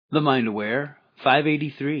The Mind Aware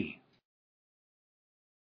 583.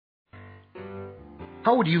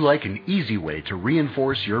 How would you like an easy way to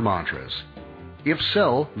reinforce your mantras? If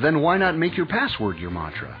so, then why not make your password your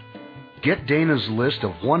mantra? Get Dana's list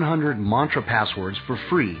of 100 mantra passwords for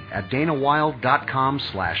free at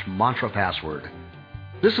danawilde.com/mantra password.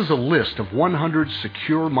 This is a list of 100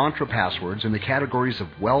 secure mantra passwords in the categories of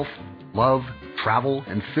wealth, love, travel,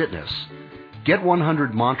 and fitness. Get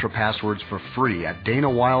 100 mantra passwords for free at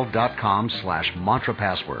danawilde.com/mantra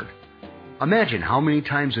password. Imagine how many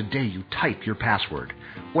times a day you type your password.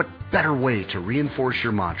 What better way to reinforce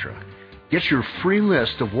your mantra? Get your free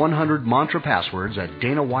list of 100 mantra passwords at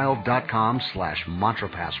danawilde.com/mantra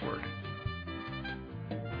password.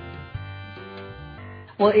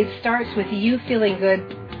 Well, it starts with you feeling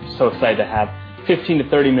good. So excited to have 15 to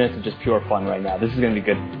 30 minutes of just pure fun right now. This is going to be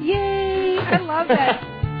good. Yay! I love that.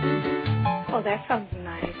 Oh, that sounds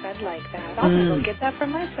nice. I'd like that. I'll go get that for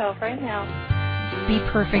myself right now. Be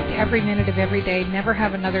perfect every minute of every day. Never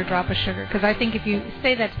have another drop of sugar. Because I think if you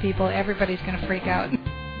say that to people, everybody's going to freak out.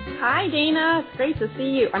 Hi, Dana. It's great to see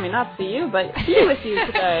you. I mean, not see you, but be with you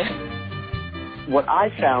today. What I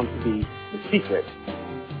found to be the secret.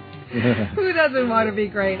 Who doesn't want to be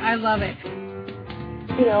great? I love it.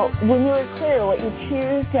 You know, when you're clear, what you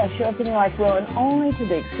choose to show up in your life will, and only to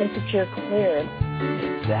the extent that you're clear.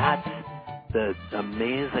 That's the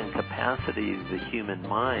amazing capacity of the human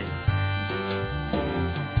mind.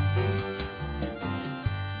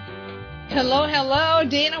 Hello, hello.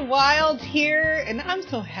 Dana Wilde here, and I'm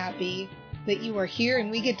so happy that you are here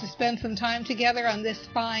and we get to spend some time together on this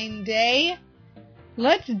fine day.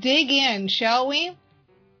 Let's dig in, shall we?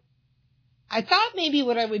 I thought maybe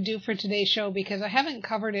what I would do for today's show, because I haven't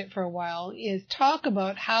covered it for a while, is talk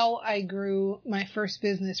about how I grew my first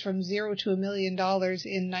business from $0 to $1 million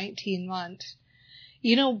in 19 months.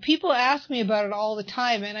 You know, people ask me about it all the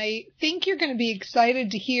time, and I think you're going to be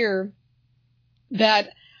excited to hear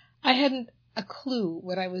that I hadn't a clue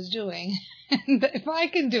what I was doing. And if I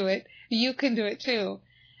can do it, you can do it too.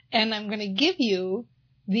 And I'm going to give you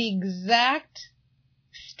the exact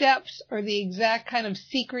steps or the exact kind of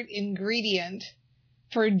secret ingredient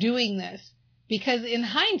for doing this. Because in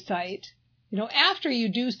hindsight, you know, after you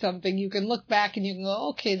do something, you can look back and you can go,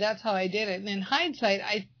 okay, that's how I did it. And in hindsight,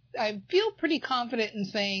 I feel pretty confident in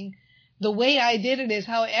saying the way I did it is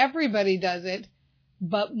how everybody does it,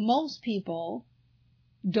 but most people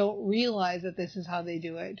don't realize that this is how they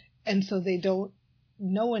do it, and so they don't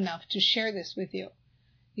know enough to share this with you.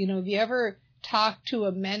 You know, have you ever talked to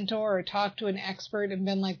a mentor or talked to an expert and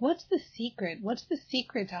been like, what's the secret? What's the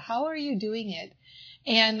secret to how are you doing it?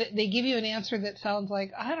 And they give you an answer that sounds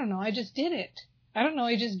like, I don't know, I just did it. I don't know,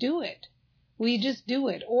 I just do it. We just do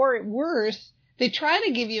it. Or worse, they try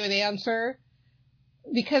to give you an answer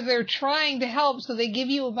because they're trying to help, so they give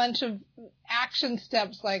you a bunch of action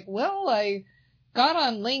steps like, well, I got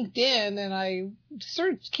on LinkedIn and I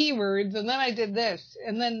searched keywords and then I did this.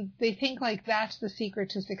 And then they think like that's the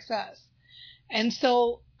secret to success. And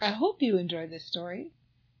so I hope you enjoy this story,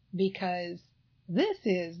 because this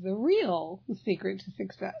is the real secret to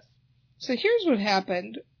success. So here's what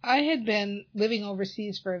happened. I had been living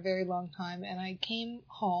overseas for a very long time, and I came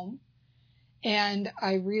home and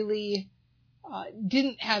I really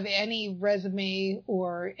didn't have any resume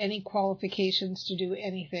or any qualifications to do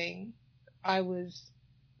anything. I was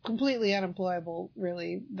completely unemployable,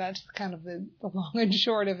 really. That's kind of the long and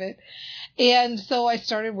short of it. And so I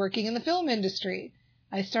started working in the film industry.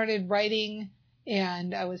 I started writing,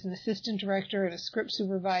 and I was an assistant director and a script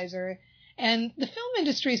supervisor. And the film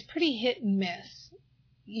industry is pretty hit and miss.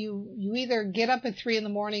 You either get up at 3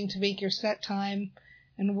 a.m. to make your set time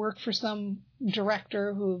and work for some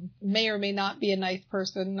director who may or may not be a nice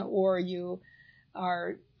person, or you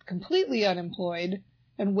are completely unemployed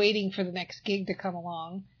and waiting for the next gig to come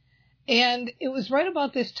along. And it was right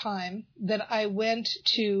about this time that I went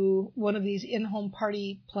to one of these in-home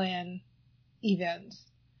party plan events.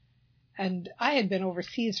 And I had been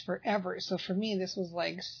overseas forever, so for me this was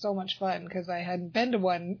like so much fun, because I hadn't been to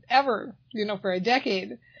one ever, you know, for a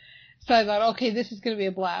decade. So I thought, okay, this is going to be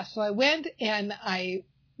a blast. So I went and I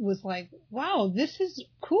was like, wow, this is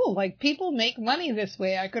cool. Like, people make money this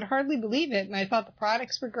way. I could hardly believe it. And I thought the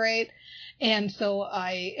products were great. And so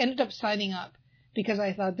I ended up signing up, because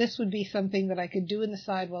I thought this would be something that I could do on the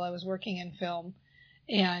side while I was working in film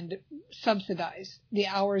and subsidize. The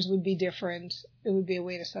hours would be different. It would be a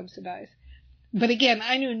way to subsidize. But again,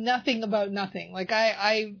 I knew nothing about nothing. Like,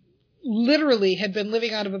 I literally had been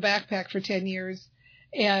living out of a backpack for 10 years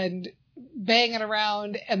and banging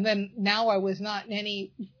around, and then now I was not in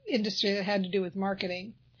any industry that had to do with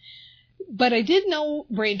marketing. But I did know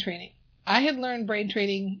brain training. I had learned brain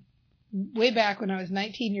training way back when I was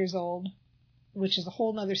 19 years old, which is a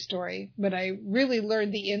whole nother story, but I really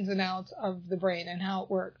learned the ins and outs of the brain and how it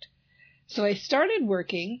worked. So I started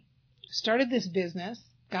this business,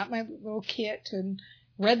 got my little kit and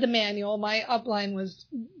read the manual. My upline was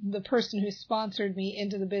the person who sponsored me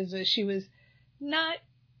into the business. She was not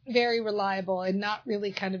very reliable and not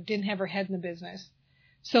really didn't have her head in the business.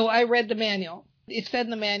 So I read the manual. It said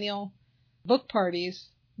in the manual, book parties,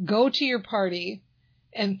 go to your party,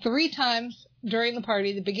 and 3 times during the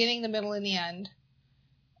party, the beginning, the middle, and the end,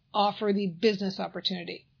 offer the business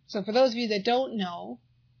opportunity. So for those of you that don't know,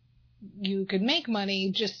 you could make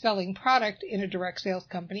money just selling product in a direct sales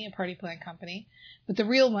company, a party plan company, but the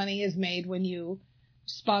real money is made when you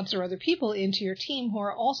sponsor other people into your team who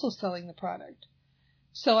are also selling the product.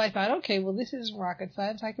 So I thought, okay, well, this is rocket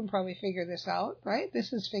science. I can probably figure this out, right?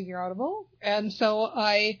 This is figure outable. And so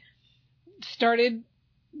I started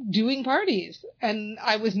doing parties. And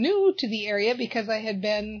I was new to the area because I had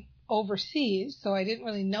been overseas, so I didn't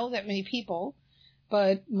really know that many people.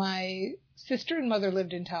 But my sister and mother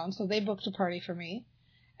lived in town, so they booked a party for me.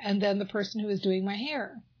 And then the person who was doing my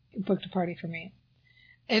hair booked a party for me.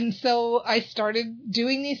 And so I started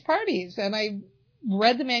doing these parties, and I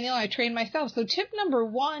read the manual, I trained myself. So tip number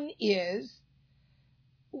 1 is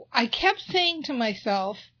I kept saying to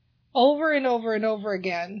myself over and over and over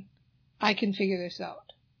again, I can figure this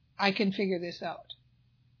out. I can figure this out.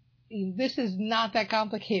 This is not that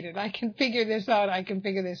complicated. I can figure this out. I can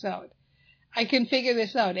figure this out. I can figure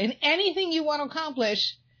this out. And anything you want to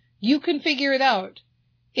accomplish, you can figure it out.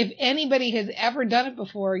 If anybody has ever done it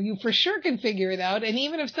before, you for sure can figure it out. And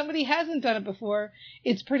even if somebody hasn't done it before,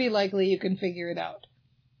 it's pretty likely you can figure it out.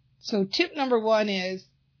 So tip number 1 is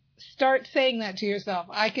start saying that to yourself.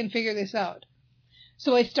 I can figure this out.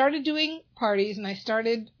 So I started doing parties and I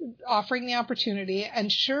started offering the opportunity. And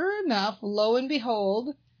sure enough, lo and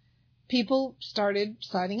behold, people started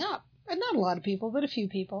signing up. And not a lot of people, but a few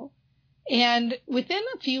people. And within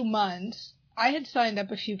a few months, I had signed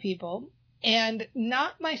up a few people. And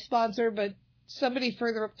not my sponsor, but somebody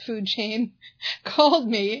further up the food chain called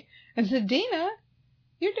me and said, Dana,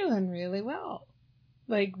 you're doing really well.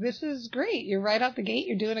 Like, this is great. You're right out the gate.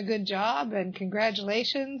 You're doing a good job, and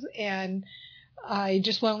congratulations. And I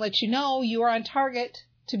just want to let you know you are on target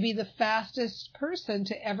to be the fastest person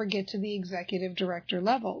to ever get to the executive director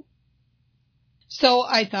level. So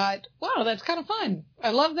I thought, wow, that's kind of fun. I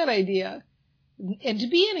love that idea. And to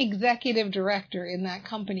be an executive director in that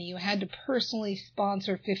company, you had to personally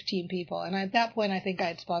sponsor 15 people. And at that point, I think I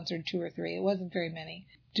had sponsored 2 or 3. It wasn't very many.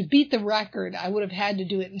 To beat the record, I would have had to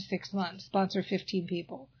do it in 6 months, sponsor 15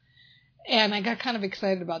 people. And I got kind of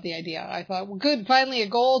excited about the idea. I thought, well, good, finally a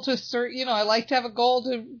goal to assert, I like to have a goal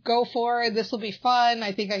to go for. This will be fun.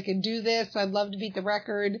 I think I can do this. I'd love to beat the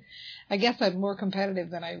record. I guess I'm more competitive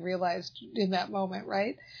than I realized in that moment,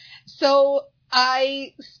 right? So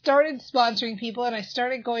I started sponsoring people and I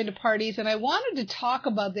started going to parties, and I wanted to talk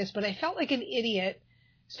about this, but I felt like an idiot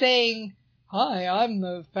saying, hi, I'm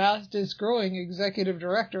the fastest growing executive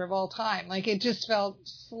director of all time. Like, it just felt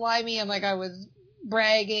slimy and like I was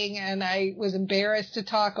bragging, and I was embarrassed to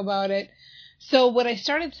talk about it. So what I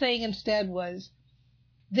started saying instead was,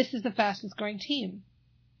 this is the fastest growing team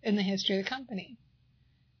in the history of the company.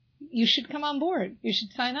 You should come on board. You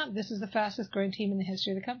should sign up. This is the fastest growing team in the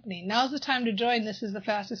history of the company. Now's the time to join. This is the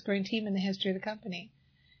fastest growing team in the history of the company.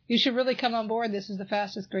 You should really come on board. This is the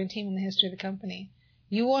fastest growing team in the history of the company.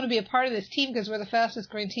 You want to be a part of this team because we're the fastest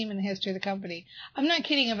growing team in the history of the company. I'm not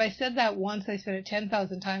kidding. If I said that once, I said it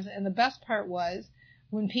 10,000 times. And the best part was,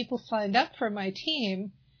 when people signed up for my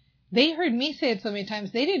team, they heard me say it so many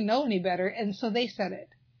times, they didn't know any better, and so they said it.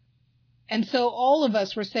 And so all of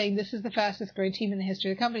us were saying, this is the fastest growing team in the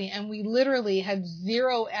history of the company. And we literally had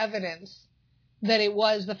zero evidence that it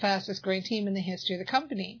was the fastest growing team in the history of the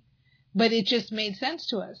company. But it just made sense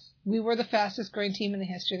to us. We were the fastest growing team in the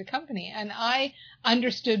history of the company. And I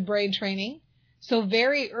understood brain training. So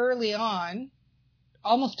very early on,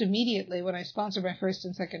 almost immediately when I sponsored my first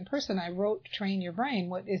and second person, I wrote Train Your Brain,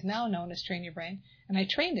 what is now known as Train Your Brain. And I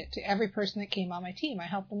trained it to every person that came on my team. I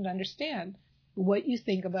helped them to understand what you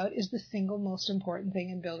think about is the single most important thing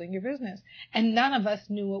in building your business. And none of us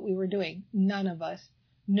knew what we were doing. None of us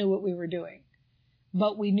knew what we were doing.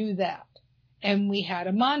 But we knew that. And we had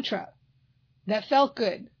a mantra that felt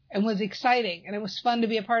good and was exciting, and it was fun to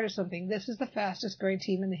be a part of something. This is the fastest growing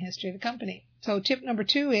team in the history of the company. So tip number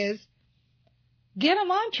 2 is get a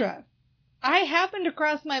mantra. I happened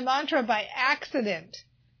across my mantra by accident.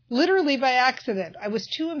 Literally by accident. I was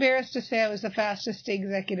too embarrassed to say I was the fastest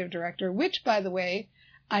executive director, which, by the way,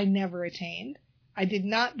 I never attained. I did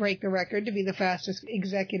not break the record to be the fastest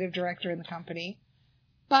executive director in the company.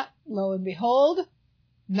 But lo and behold,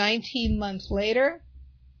 19 months later,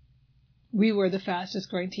 we were the fastest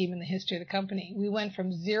growing team in the history of the company. We went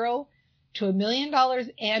from 0 to $1 million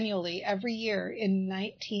annually every year in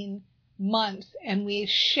 19 months, and we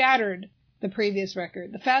shattered the previous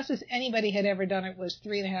record. The fastest anybody had ever done it was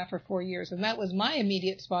 3.5 or 4 years, and that was my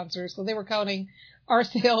immediate sponsor, so they were counting our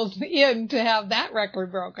sales in to have that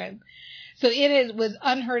record broken. So it was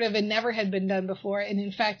unheard of and never had been done before, and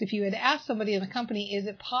in fact, if you had asked somebody in the company, is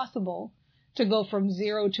it possible to go from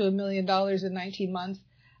 0 to $1 million in 19 months,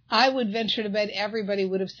 I would venture to bet everybody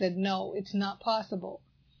would have said, no, it's not possible.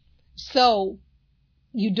 So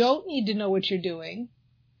you don't need to know what you're doing.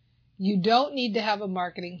 You don't need to have a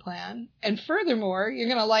marketing plan. And furthermore, you're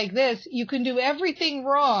going to like this, you can do everything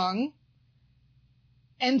wrong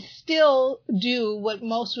and still do what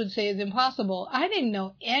most would say is impossible. I didn't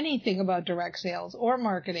know anything about direct sales or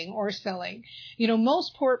marketing or selling. You know,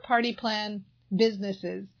 most party plan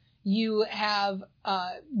businesses, you have a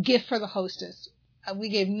gift for the hostess. We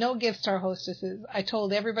gave no gifts to our hostesses. I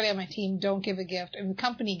told everybody on my team, don't give a gift. And the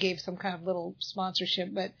company gave some kind of little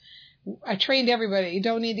sponsorship, but I trained everybody. You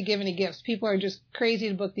don't need to give any gifts. People are just crazy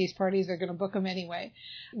to book these parties. They're going to book them anyway.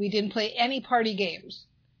 We didn't play any party games.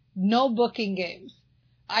 No booking games.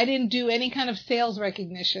 I didn't do any kind of sales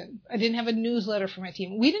recognition. I didn't have a newsletter for my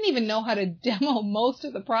team. We didn't even know how to demo most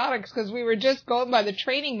of the products because we were just going by the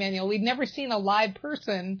training manual. We'd never seen a live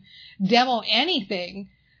person demo anything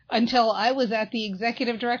until I was at the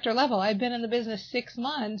executive director level. I'd been in the business 6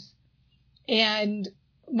 months, and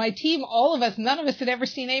my team, all of us, none of us had ever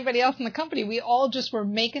seen anybody else in the company. We all just were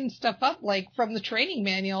making stuff up like from the training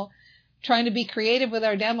manual, trying to be creative with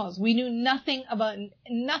our demos. We knew nothing about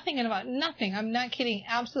nothing. I'm not kidding.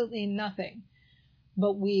 Absolutely nothing.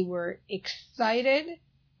 But we were excited.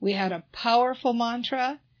 We had a powerful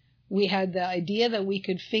mantra. We had the idea that we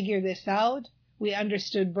could figure this out. We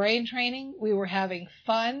understood brain training. We were having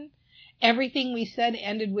fun. Everything we said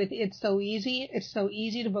ended with, it's so easy. It's so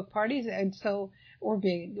easy to book parties. And so, or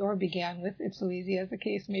began with, it's so easy, as the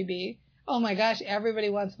case may be. Oh my gosh, everybody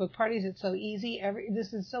wants to book parties. It's so easy.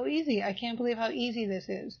 This is so easy. I can't believe how easy this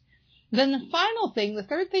is. Then the final thing, the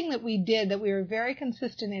third thing that we did that we were very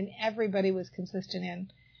consistent in, everybody was consistent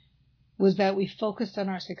in, was that we focused on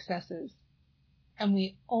our successes. And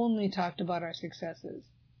we only talked about our successes.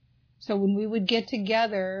 So when we would get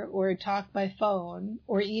together or talk by phone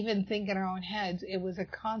or even think in our own heads, it was a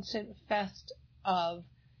constant fest of,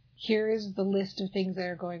 here's the list of things that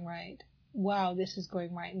are going right. Wow, this is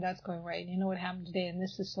going right and that's going right. And you know what happened today and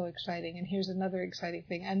this is so exciting. And here's another exciting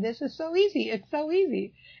thing. And this is so easy. It's so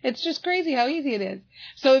easy. It's just crazy how easy it is.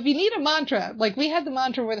 So if you need a mantra, like we had the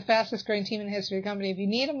mantra, we're the fastest growing team in the history of the company. If you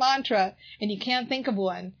need a mantra and you can't think of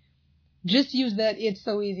one, just use that it's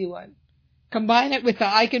so easy one. Combine it with the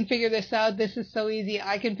I can figure this out, this is so easy,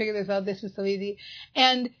 I can figure this out, this is so easy.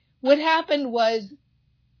 And what happened was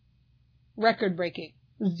record breaking.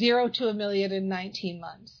 0 to $1 million in 19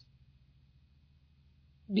 months.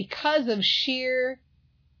 Because of sheer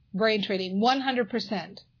brain training,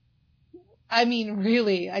 100%. I mean,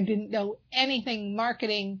 really, I didn't know anything,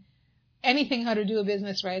 marketing, anything how to do a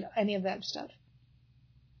business right, any of that stuff.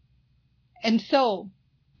 And so,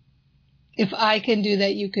 if I can do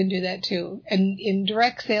that, you can do that too. And in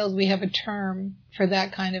direct sales, we have a term for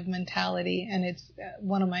that kind of mentality, and it's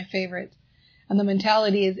one of my favorites. And the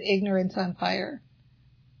mentality is ignorance on fire.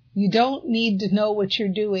 You don't need to know what you're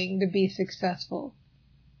doing to be successful.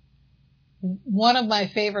 One of my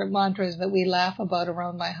favorite mantras that we laugh about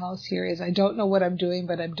around my house here is, I don't know what I'm doing,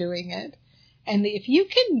 but I'm doing it. And if you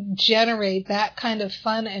can generate that kind of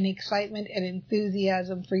fun and excitement and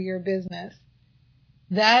enthusiasm for your business,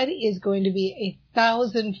 that is going to be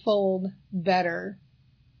 1,000-fold better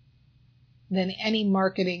than any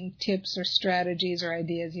marketing tips or strategies or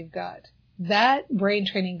ideas you've got. That brain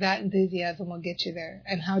training, that enthusiasm will get you there.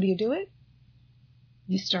 And how do you do it?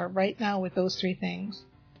 You start right now with those 3 things.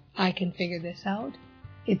 I can figure this out.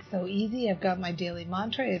 It's so easy. I've got my daily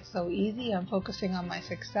mantra. It's so easy. I'm focusing on my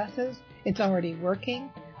successes. It's already working.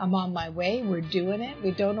 I'm on my way. We're doing it.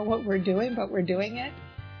 We don't know what we're doing, but we're doing it.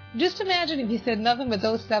 Just imagine if you said nothing but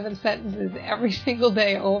those 7 sentences every single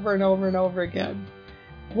day over and over and over again.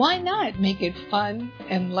 Why not make it fun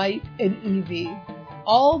and light and easy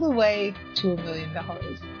all the way to $1 million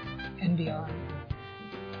and beyond?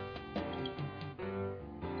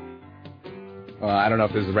 I don't know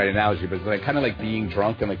if this is the right analogy, but it's like kind of like being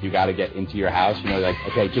drunk and like you got to get into your house. You know, like,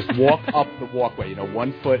 okay, just walk up the walkway, you know,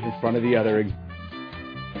 1 foot in front of the other.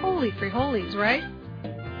 Holy free holies, right?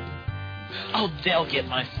 Oh, they'll get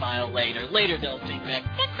my smile later. Later they'll think back,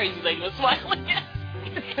 that crazy lady was smiling at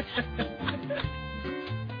me.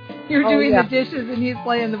 You're doing the dishes and he's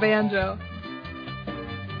playing the banjo.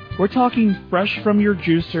 We're talking fresh from your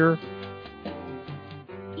juicer.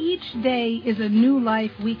 Each day is a new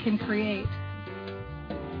life we can create.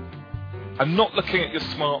 And not looking at your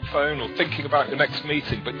smartphone or thinking about your next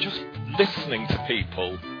meeting, but just listening to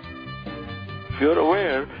people. If you're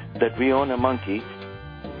aware that we own a monkey.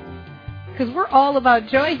 Because we're all about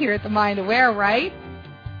joy here at the Mind Aware, right?